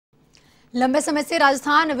लंबे समय से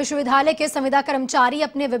राजस्थान विश्वविद्यालय के संविदा कर्मचारी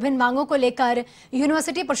अपने विभिन्न मांगों को लेकर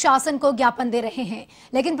यूनिवर्सिटी प्रशासन को ज्ञापन दे रहे हैं,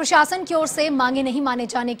 लेकिन प्रशासन की ओर से मांगे नहीं माने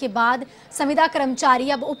जाने के बाद संविदा कर्मचारी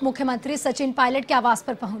अब उप मुख्यमंत्री सचिन पायलट के आवास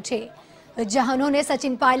पर पहुंचे, जहां उन्होंने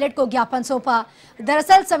सचिन पायलट को ज्ञापन सौंपा।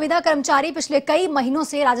 दरअसल संविदा कर्मचारी पिछले कई महीनों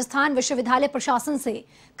से राजस्थान विश्वविद्यालय प्रशासन से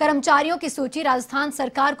कर्मचारियों की सूची राजस्थान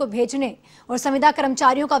सरकार को भेजने और संविदा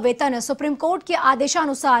कर्मचारियों का वेतन सुप्रीम कोर्ट के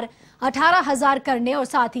आदेशानुसार 18,000 करने और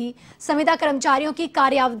साथ ही संविदा कर्मचारियों की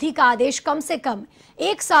कार्यावधि का आदेश कम से कम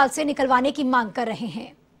 1 साल से निकलवाने की मांग कर रहे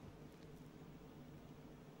हैं।